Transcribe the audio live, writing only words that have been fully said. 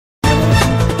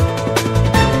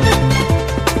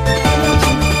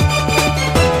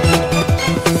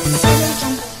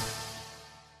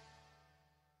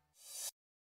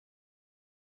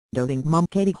Doting mom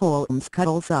Katie Holmes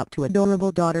cuddles up to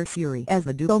adorable daughter Suri as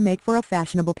the duo make for a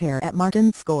fashionable pair at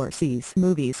Martin Scorsese's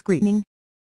movie screening.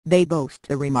 They boast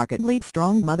a remarkably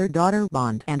strong mother-daughter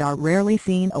bond and are rarely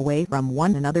seen away from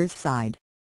one another's side.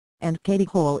 And Katie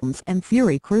Holmes and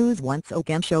Suri Cruz once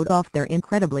again showed off their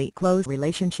incredibly close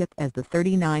relationship as the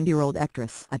 39-year-old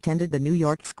actress attended the New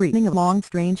York screening of Long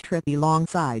Strange Trip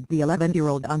alongside the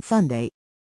 11-year-old on Sunday.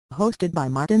 Hosted by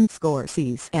Martin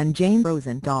Scorsese and Jane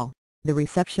Rosenthal, the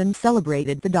reception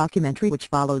celebrated the documentary which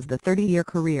follows the 30-year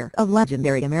career of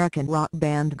legendary American rock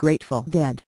band Grateful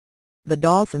Dead. The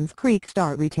Dawson's Creek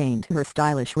star retained her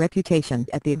stylish reputation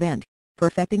at the event,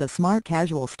 perfecting a smart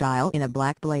casual style in a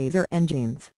black blazer and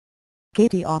jeans.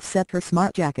 Katie offset her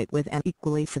smart jacket with an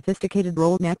equally sophisticated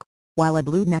roll neck, while a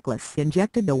blue necklace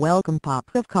injected a welcome pop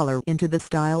of color into the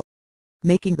style.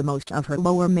 Making the most of her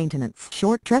lower-maintenance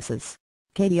short dresses,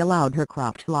 Katie allowed her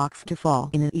cropped locks to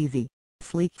fall in an easy,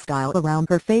 sleek style around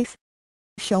her face.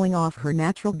 Showing off her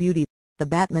natural beauty, the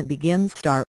Batman Begins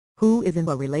star, who is in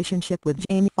a relationship with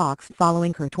Jamie Foxx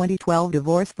following her 2012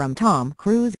 divorce from Tom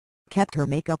Cruise, kept her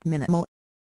makeup minimal.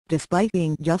 Despite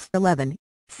being just 11,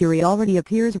 Suri already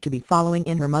appears to be following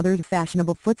in her mother's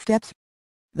fashionable footsteps.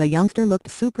 The youngster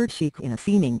looked super chic in a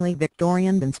seemingly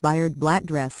Victorian-inspired black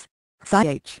dress.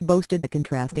 C.H. boasted a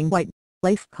contrasting white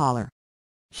lace collar.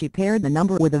 She paired the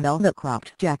number with a velvet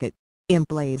cropped jacket,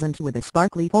 emblazoned with a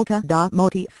sparkly polka dot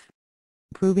motif.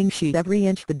 Proving she's every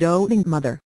inch the doting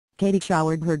mother, Katie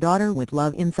showered her daughter with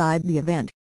love inside the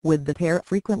event, with the pair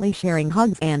frequently sharing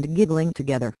hugs and giggling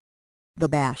together. The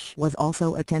bash was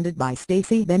also attended by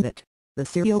Stacey Bennet, the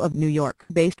CEO of New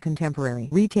York-based contemporary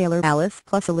retailer Alice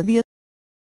plus Olivia,